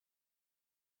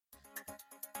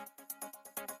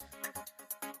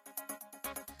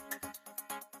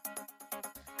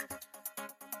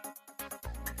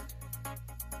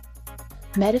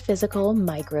Metaphysical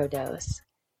microdose.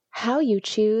 How you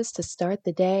choose to start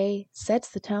the day sets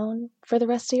the tone for the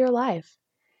rest of your life.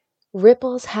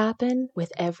 Ripples happen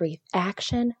with every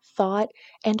action, thought,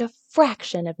 and a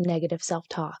fraction of negative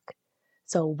self-talk.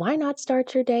 So why not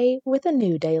start your day with a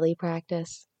new daily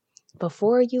practice?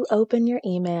 Before you open your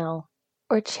email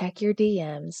or check your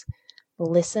DMs,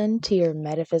 listen to your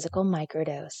metaphysical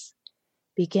microdose.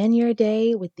 Begin your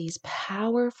day with these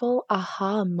powerful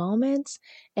aha moments,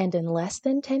 and in less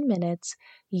than 10 minutes,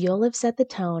 you'll have set the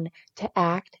tone to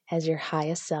act as your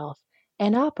highest self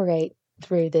and operate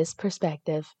through this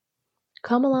perspective.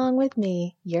 Come along with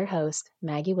me, your host,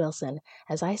 Maggie Wilson,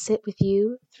 as I sit with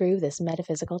you through this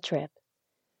metaphysical trip.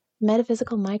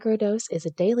 Metaphysical Microdose is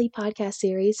a daily podcast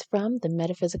series from the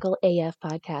Metaphysical AF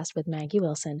podcast with Maggie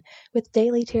Wilson, with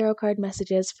daily tarot card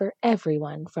messages for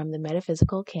everyone from the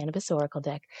Metaphysical Cannabis Oracle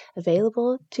deck,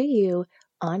 available to you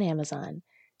on Amazon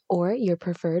or your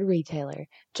preferred retailer.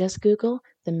 Just Google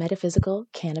the Metaphysical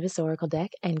Cannabis Oracle deck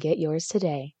and get yours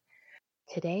today.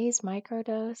 Today's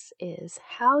microdose is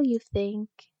how you think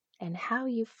and how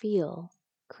you feel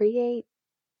create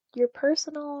your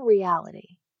personal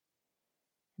reality.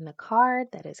 And the card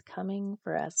that is coming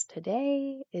for us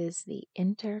today is the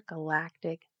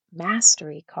Intergalactic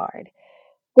Mastery card,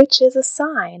 which is a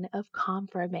sign of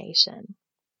confirmation.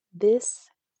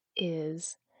 This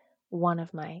is one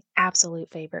of my absolute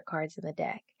favorite cards in the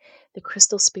deck. The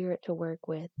crystal spirit to work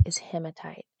with is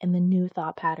hematite, and the new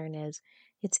thought pattern is,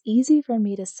 it's easy for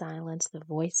me to silence the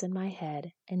voice in my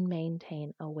head and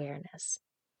maintain awareness.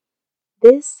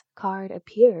 This card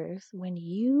appears when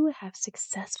you have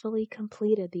successfully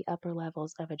completed the upper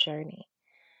levels of a journey,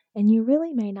 and you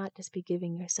really may not just be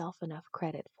giving yourself enough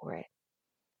credit for it.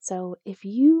 So if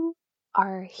you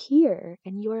are here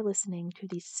and you are listening to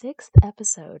the 6th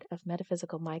episode of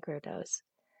Metaphysical Microdose,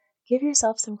 give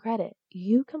yourself some credit.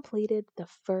 You completed the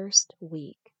first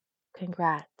week.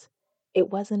 Congrats. It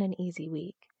wasn't an easy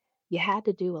week. You had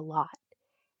to do a lot.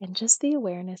 And just the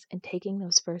awareness and taking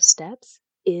those first steps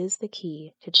is the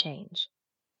key to change.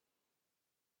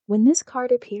 When this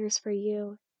card appears for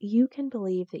you, you can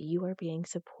believe that you are being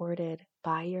supported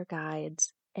by your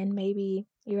guides and maybe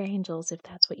your angels, if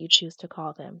that's what you choose to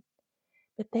call them.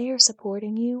 But they are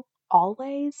supporting you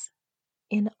always,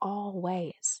 in all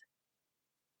ways.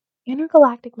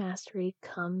 Intergalactic Mastery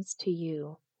comes to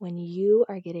you when you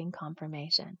are getting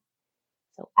confirmation.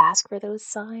 So ask for those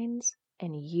signs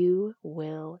and you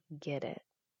will get it.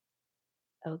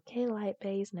 Okay, light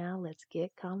bays, now let's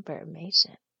get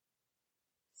confirmation.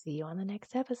 See you on the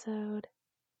next episode.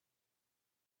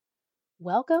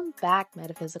 Welcome back,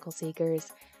 Metaphysical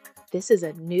Seekers. This is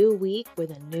a new week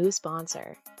with a new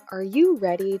sponsor. Are you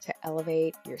ready to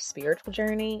elevate your spiritual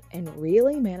journey and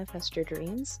really manifest your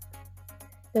dreams?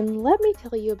 Then let me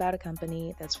tell you about a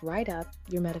company that's right up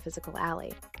your metaphysical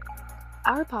alley.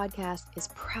 Our podcast is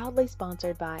proudly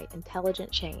sponsored by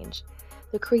Intelligent Change,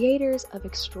 the creators of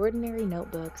extraordinary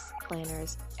notebooks,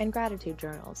 planners, and gratitude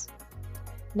journals.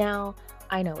 Now,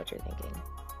 I know what you're thinking.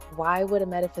 Why would a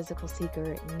metaphysical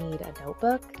seeker need a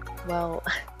notebook? Well,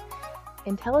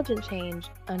 Intelligent Change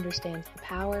understands the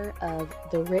power of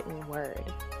the written word.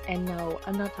 And no,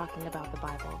 I'm not talking about the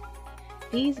Bible.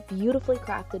 These beautifully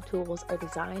crafted tools are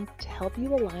designed to help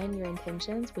you align your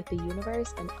intentions with the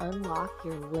universe and unlock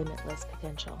your limitless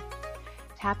potential,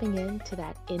 tapping into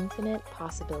that infinite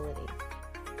possibility.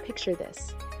 Picture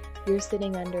this. You're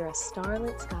sitting under a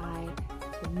starlit sky,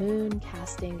 the moon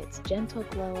casting its gentle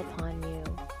glow upon you.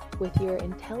 With your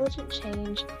Intelligent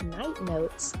Change Night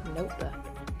Notes notebook,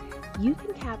 you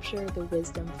can capture the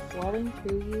wisdom flowing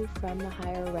through you from the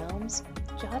higher realms,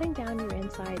 jotting down your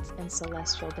insights and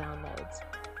celestial downloads.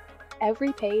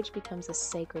 Every page becomes a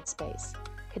sacred space,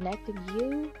 connecting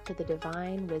you to the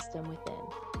divine wisdom within.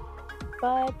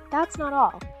 But that's not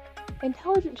all.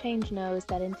 Intelligent Change knows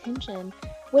that intention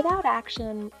without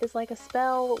action is like a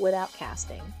spell without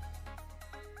casting.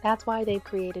 That's why they've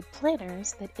created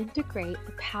planners that integrate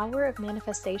the power of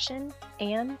manifestation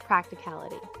and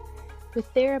practicality.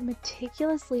 With their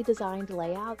meticulously designed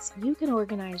layouts, you can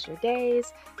organize your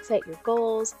days, set your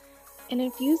goals, and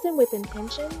infuse them with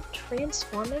intention,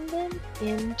 transforming them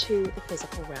into the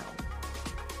physical realm.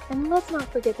 And let's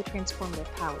not forget the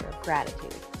transformative power of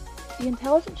gratitude. The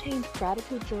Intelligent Change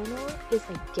Gratitude Journal is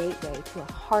a gateway to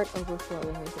a heart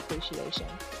overflowing with appreciation.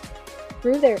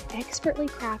 Through their expertly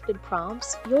crafted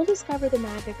prompts, you'll discover the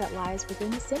magic that lies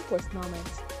within the simplest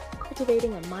moments,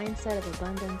 cultivating a mindset of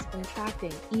abundance and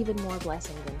attracting even more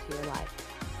blessings into your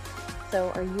life. So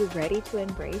are you ready to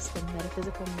embrace the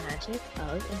metaphysical magic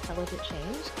of Intelligent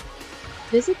Change?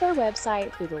 Visit their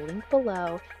website through the link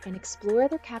below and explore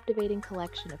their captivating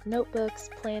collection of notebooks,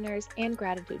 planners, and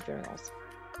gratitude journals.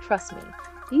 Trust me,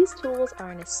 these tools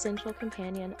are an essential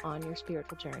companion on your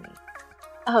spiritual journey.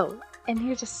 Oh, and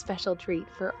here's a special treat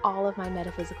for all of my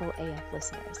Metaphysical AF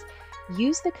listeners.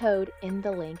 Use the code in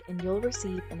the link and you'll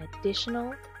receive an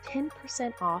additional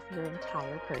 10% off your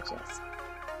entire purchase.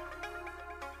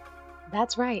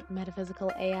 That's right,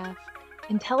 Metaphysical AF.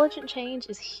 Intelligent Change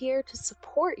is here to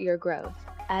support your growth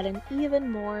at an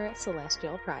even more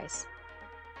celestial price.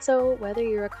 So, whether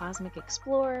you're a cosmic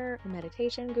explorer, a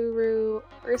meditation guru,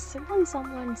 or simply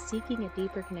someone seeking a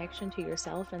deeper connection to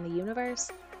yourself and the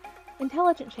universe,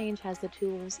 Intelligent Change has the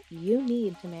tools you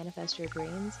need to manifest your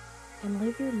dreams and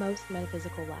live your most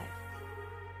metaphysical life.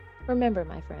 Remember,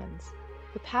 my friends,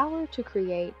 the power to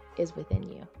create is within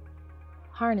you.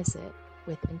 Harness it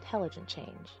with Intelligent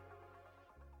Change.